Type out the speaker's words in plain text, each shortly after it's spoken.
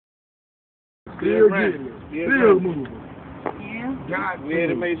Still getting it. Still moving. Yeah. God, we had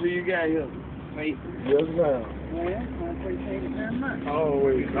to make sure you got here. Yes, ma'am. Well, I appreciate it very much.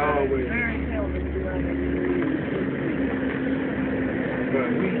 Always, always. Very seldom do I get But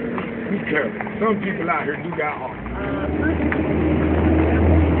we careful. Some people out here do got heart.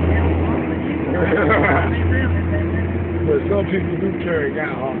 But some people do carry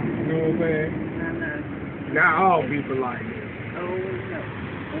got heart. You know what I'm saying? I know. Not all people like this. Oh, no.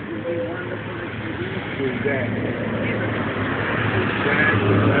 It would be wonderful if you did. Exactly.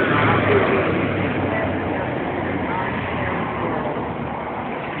 Exactly. That's how I feel.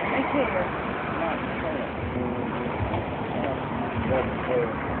 Take care.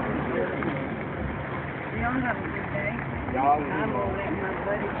 Y'all have a good day. I'm going to let my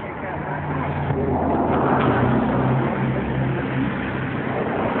buddy check out my house.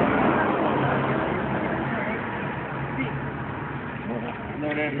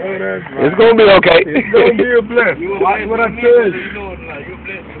 It's gonna be okay. It's gonna be a blessing. Watch what I tell you.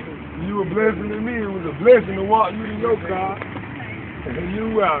 You a blessing to me. It was a blessing to walk you to your car. And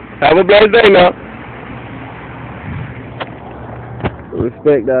you out. Have a blessed day now.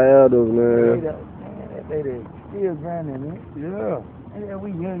 Respect our elders, man. They still grinding, man. Yeah. Yeah,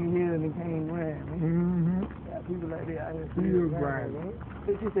 we young here and they can't grind, man. Got people like that out here Still grinding. man.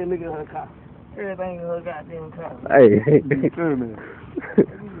 She said, look at her car. Everything in her goddamn car. Hey. Tell me.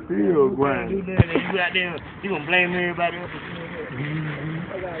 Still grinding. You out there, you gonna blame everybody else for doing that.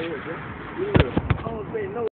 I got it, bro. Yeah. I don't say no.